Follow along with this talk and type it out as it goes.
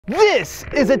This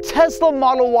is a Tesla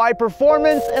Model Y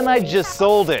Performance and I just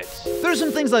sold it. There's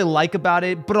some things I like about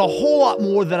it, but a whole lot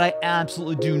more that I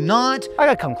absolutely do not. I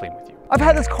gotta come clean with you. I've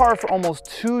had this car for almost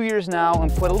 2 years now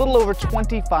and put a little over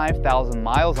 25,000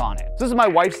 miles on it. So this is my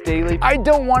wife's daily. I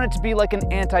don't want it to be like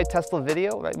an anti-Tesla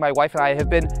video, right? My wife and I have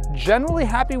been generally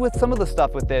happy with some of the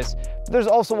stuff with this, but there's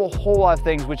also a whole lot of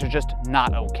things which are just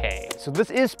not okay. So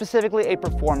this is specifically a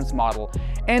performance model.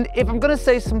 And if I'm gonna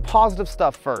say some positive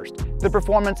stuff first, the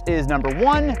performance is number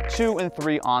 1, 2, and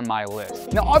 3 on my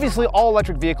list. Now, obviously all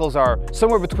electric vehicles are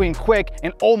somewhere between quick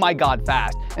and oh my God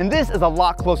fast. And this is a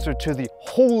lot closer to the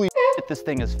holy shit, this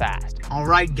thing is fast. All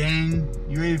right, gang,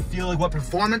 you ready to feel like what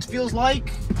performance feels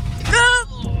like?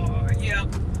 Yeah,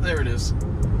 there it is.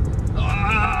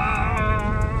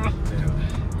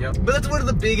 Yep. But that's one of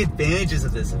the big advantages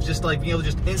of this. It's just like being able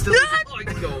to just instantly,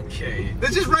 like, okay.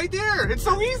 It's just right there. It's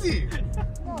so easy.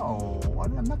 No,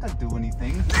 I'm not gonna do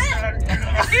anything.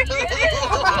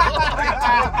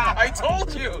 I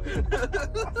told you.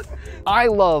 I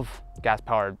love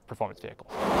gas-powered performance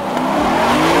vehicles.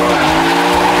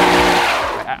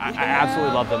 I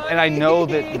absolutely love them. And I know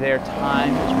that their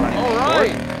time is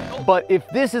running short. But if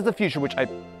this is the future, which I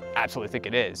absolutely think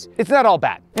it is, it's not all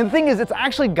bad. And the thing is, it's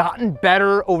actually gotten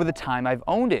better over the time I've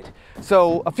owned it.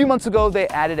 So a few months ago, they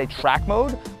added a track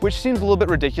mode, which seems a little bit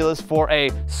ridiculous for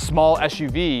a small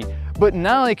SUV. But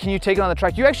not only can you take it on the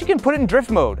track, you actually can put it in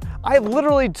drift mode. I've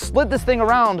literally slid this thing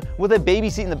around with a baby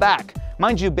seat in the back.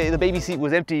 Mind you, the baby seat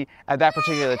was empty at that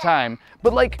particular time.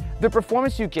 But like the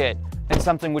performance you get in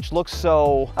something which looks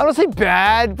so, I don't want to say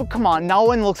bad, but come on, no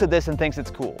one looks at this and thinks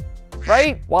it's cool.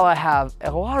 Right? While I have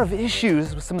a lot of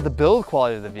issues with some of the build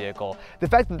quality of the vehicle, the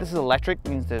fact that this is electric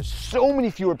means there's so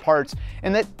many fewer parts,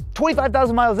 and that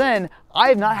 25,000 miles in, I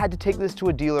have not had to take this to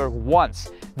a dealer once.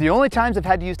 The only times I've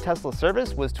had to use Tesla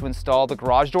service was to install the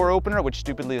garage door opener, which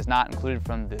stupidly is not included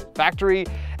from the factory,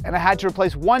 and I had to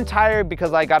replace one tire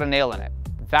because I got a nail in it.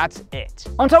 That's it.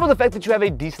 On top of the fact that you have a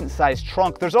decent sized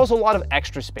trunk, there's also a lot of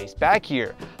extra space back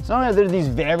here. So not only are there these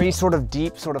very sort of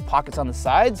deep sort of pockets on the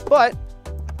sides, but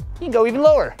you can go even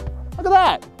lower. Look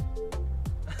at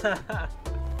that.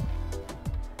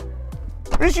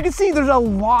 As you can see, there's a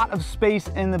lot of space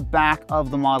in the back of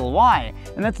the Model Y,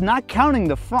 and that's not counting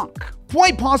the frunk.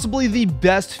 Quite possibly the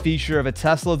best feature of a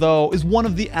Tesla, though, is one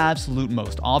of the absolute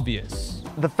most obvious.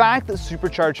 The fact that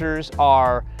superchargers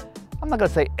are, I'm not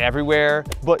gonna say everywhere,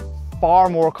 but far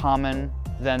more common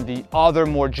than the other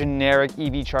more generic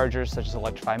EV chargers such as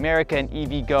Electrify America and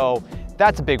EVgo,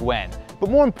 that's a big win. But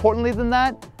more importantly than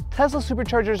that, Tesla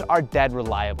superchargers are dead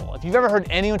reliable. If you've ever heard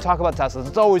anyone talk about Teslas,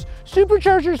 it's always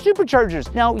superchargers,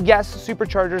 superchargers. Now, yes,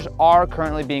 superchargers are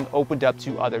currently being opened up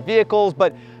to other vehicles,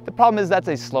 but the problem is that's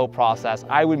a slow process.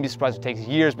 I wouldn't be surprised if it takes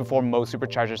years before most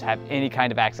superchargers have any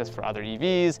kind of access for other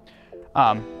EVs.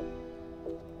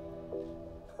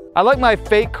 I like my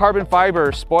fake carbon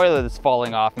fiber spoiler that's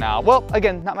falling off now. Well,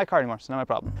 again, not my car anymore, so not my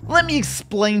problem. Let me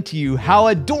explain to you how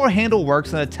a door handle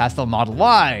works on a Tesla Model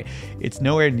Y. It's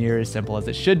nowhere near as simple as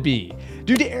it should be.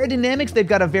 Due to aerodynamics, they've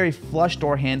got a very flush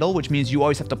door handle, which means you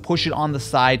always have to push it on the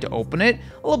side to open it.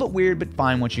 A little bit weird, but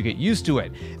fine once you get used to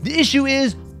it. The issue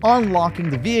is unlocking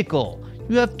the vehicle.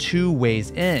 You have two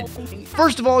ways in.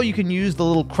 First of all, you can use the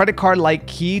little credit card-like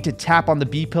key to tap on the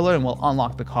B-pillar and will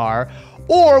unlock the car.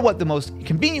 Or what the most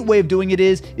convenient way of doing it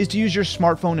is to use your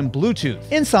smartphone and Bluetooth.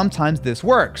 And sometimes this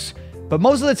works, but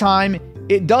most of the time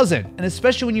it doesn't. And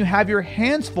especially when you have your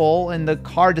hands full and the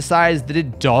car decides that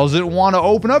it doesn't want to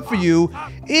open up for you,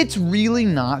 it's really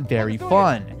not very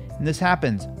fun. And this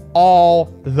happens all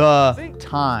the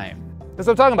time. That's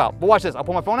what I'm talking about. But watch this, I'll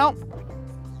pull my phone out.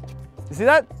 You see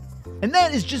that? And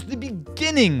that is just the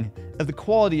beginning of the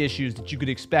quality issues that you could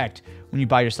expect when you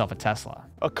buy yourself a Tesla.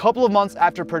 A couple of months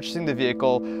after purchasing the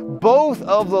vehicle, both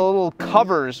of the little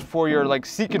covers for your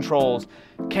seat controls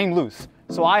came loose.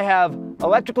 So I have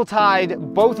electrical tied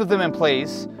both of them in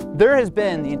place. There has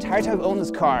been, the entire time I've owned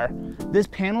this car, this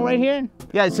panel right here.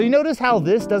 Yeah, so you notice how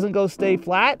this doesn't stay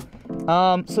flat?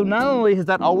 So not only has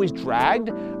that always dragged,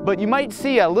 but you might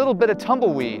see a little bit of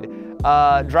tumbleweed.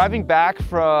 Driving back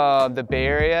from the Bay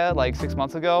Area 6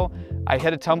 months ago, I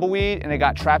hit a tumbleweed and it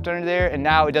got trapped under there, and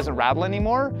now it doesn't rattle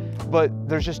anymore, but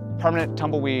there's just permanent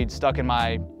tumbleweed stuck in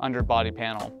my underbody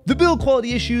panel. The build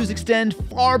quality issues extend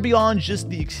far beyond just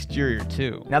the exterior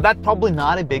too. Now that's probably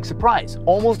not a big surprise.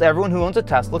 Almost everyone who owns a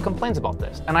Tesla complains about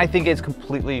this, and I think it's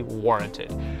completely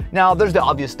warranted. Now there's the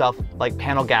obvious stuff like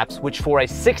panel gaps, which for a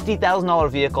 $60,000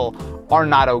 vehicle are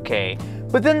not okay.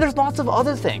 But then there's lots of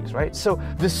other things, right? So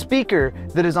the speaker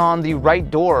that is on the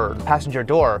right door, passenger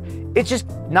door, it's just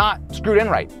not screwed in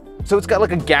right. So it's got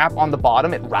a gap on the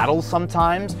bottom, it rattles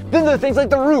sometimes. Then there are things like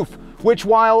the roof, which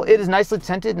while it is nicely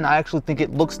tinted and I actually think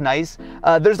it looks nice,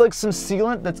 there's like some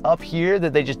sealant that's up here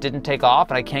that they just didn't take off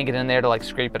and I can't get in there to like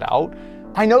scrape it out.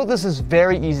 I know this is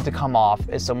very easy to come off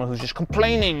as someone who's just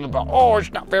complaining about, oh,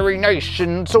 it's not very nice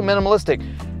and so minimalistic.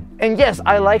 And yes,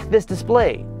 I like this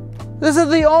display. This is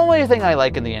the only thing I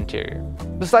like in the interior,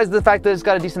 besides the fact that it's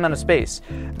got a decent amount of space.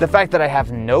 The fact that I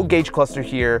have no gauge cluster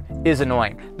here is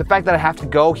annoying. The fact that I have to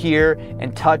go here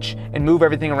and touch and move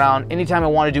everything around anytime I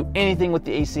want to do anything with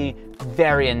the AC,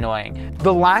 very annoying.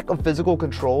 The lack of physical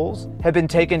controls have been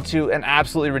taken to an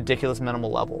absolutely ridiculous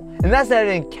minimal level. And that's not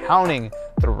even counting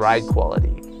the ride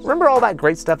quality. Remember all that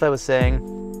great stuff I was saying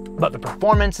about the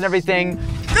performance and everything?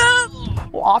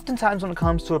 Well, oftentimes when it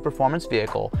comes to a performance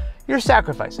vehicle, you're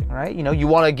sacrificing, right? You know, you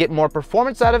want to get more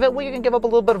performance out of it, well, you can give up a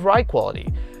little bit of ride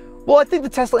quality. Well, I think the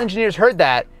Tesla engineers heard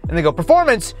that and they go,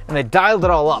 performance, and they dialed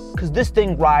it all up because this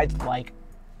thing rides like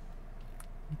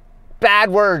bad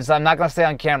words I'm not gonna say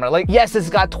on camera. Like, yes, it's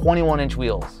got 21-inch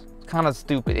wheels. Kind of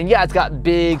stupid. And yeah, it's got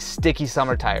big, sticky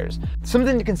summer tires.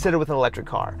 Something to consider with an electric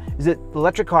car is that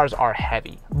electric cars are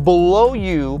heavy. Below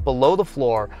you, below the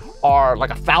floor, are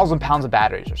like 1,000 pounds of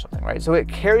batteries or something, right? So it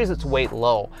carries its weight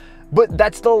low. But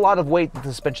that's still a lot of weight that the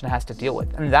suspension has to deal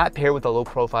with. And that paired with the low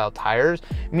profile tires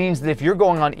means that if you're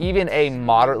going on even a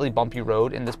moderately bumpy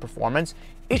road in this performance,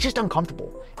 it's just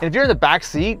uncomfortable. And if you're in the back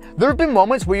seat, there have been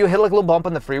moments where you hit like a little bump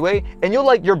on the freeway and you'll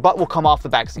like, your butt will come off the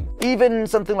back seat. Even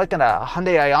something like a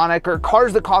Hyundai Ioniq or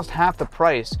cars that cost half the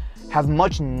price have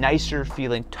much nicer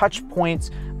feeling touch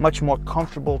points, much more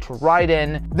comfortable to ride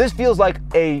in. This feels like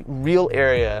a real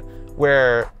area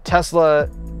where Tesla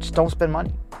just don't spend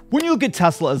money. When you look at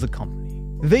Tesla as a company,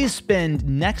 they spend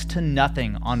next to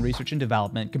nothing on research and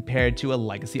development compared to a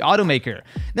legacy automaker.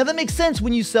 Now that makes sense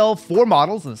when you sell 4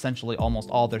 models, and essentially almost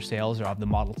all their sales are of the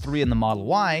Model 3 and the Model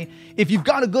Y. If you've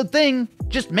got a good thing,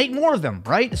 just make more of them,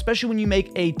 right? Especially when you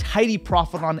make a tidy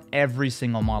profit on every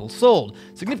single model sold.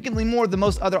 Significantly more than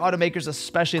most other automakers,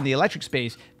 especially in the electric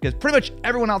space, because pretty much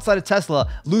everyone outside of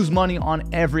Tesla lose money on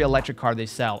every electric car they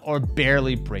sell, or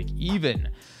barely break even.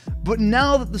 But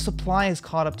now that the supply has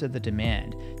caught up to the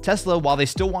demand, Tesla, while they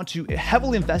still want to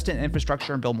heavily invest in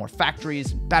infrastructure and build more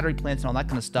factories, battery plants, and all that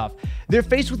kind of stuff, they're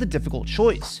faced with a difficult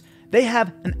choice. They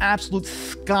have an absolute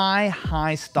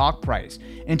sky-high stock price,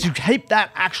 and to keep that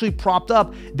actually propped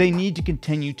up, they need to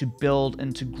continue to build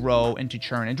and to grow and to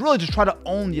churn and really just try to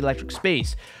own the electric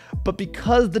space. But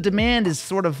because the demand is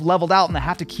sort of leveled out and they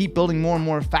have to keep building more and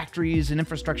more factories and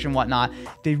infrastructure and whatnot,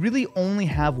 they really only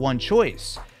have one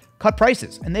choice: cut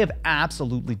prices, and they have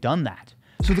absolutely done that.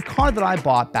 So the car that I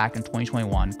bought back in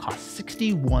 2021 cost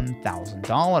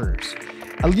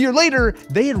 $61,000. A year later,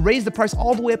 they had raised the price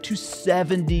all the way up to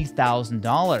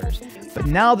 $70,000. But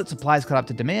now that supply's caught up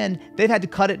to demand, they've had to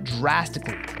cut it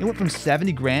drastically. It went from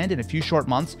 70 grand in a few short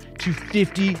months to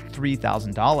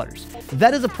 $53,000.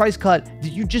 That is a price cut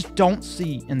that you just don't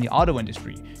see in the auto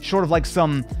industry, short of like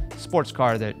some sports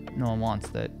car that no one wants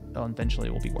that eventually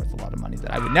will be worth a lot of money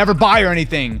that I would never buy or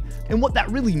anything. And what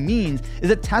that really means is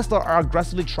that Tesla are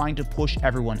aggressively trying to push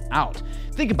everyone out.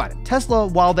 Think about it. Tesla,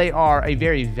 while they are a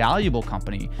very valuable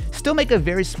company, still make a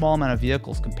very small amount of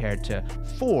vehicles compared to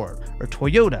Ford or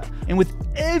Toyota. And with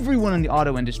everyone in the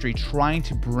auto industry trying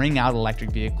to bring out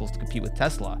electric vehicles to compete with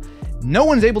Tesla, no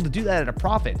one's able to do that at a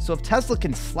profit. So if Tesla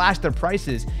can slash their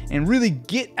prices and really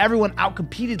get everyone out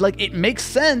competed, like, it makes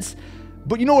sense.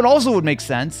 But you know what also would make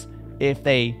sense? If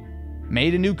they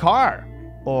made a new car,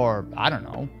 or I don't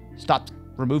know, stopped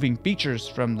removing features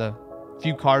from the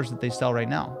few cars that they sell right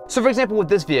now. So for example, with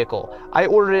this vehicle, I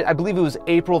ordered it, I believe it was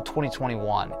April of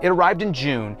 2021. It arrived in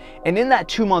June, and in that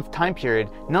 2-month time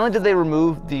period, not only did they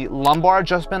remove the lumbar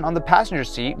adjustment on the passenger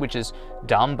seat, which is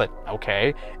dumb, but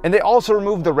okay, and they also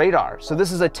removed the radar. So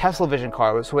this is a Tesla Vision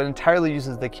car, so it entirely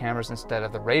uses the cameras instead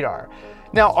of the radar.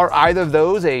 Now, are either of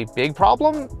those a big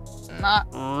problem? Not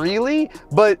really,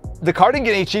 but the car didn't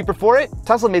get any cheaper for it.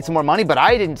 Tesla made some more money, but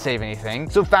I didn't save anything.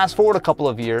 So fast forward a couple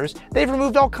of years, they've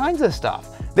removed all kinds of stuff.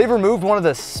 They've removed one of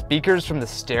the speakers from the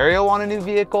stereo on a new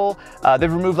vehicle.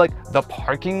 They've removed like the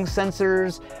parking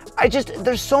sensors.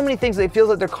 There's so many things that it feels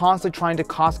like they're constantly trying to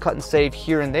cost cut and save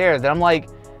here and there that I'm like,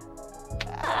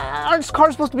 aren't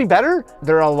cars supposed to be better?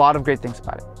 There are a lot of great things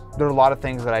about it. There are a lot of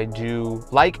things that I do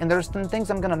like, and there's some things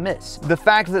I'm gonna miss. The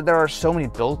fact that there are so many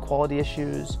build quality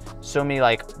issues, so many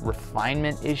like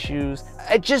refinement issues,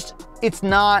 it's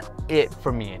not it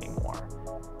for me anymore.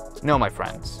 No, my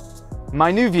friends,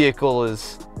 my new vehicle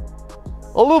is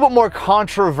a little bit more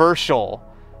controversial.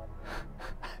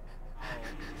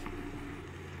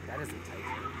 That isn't tight.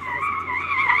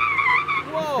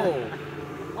 Whoa,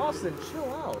 Austin,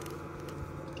 chill out.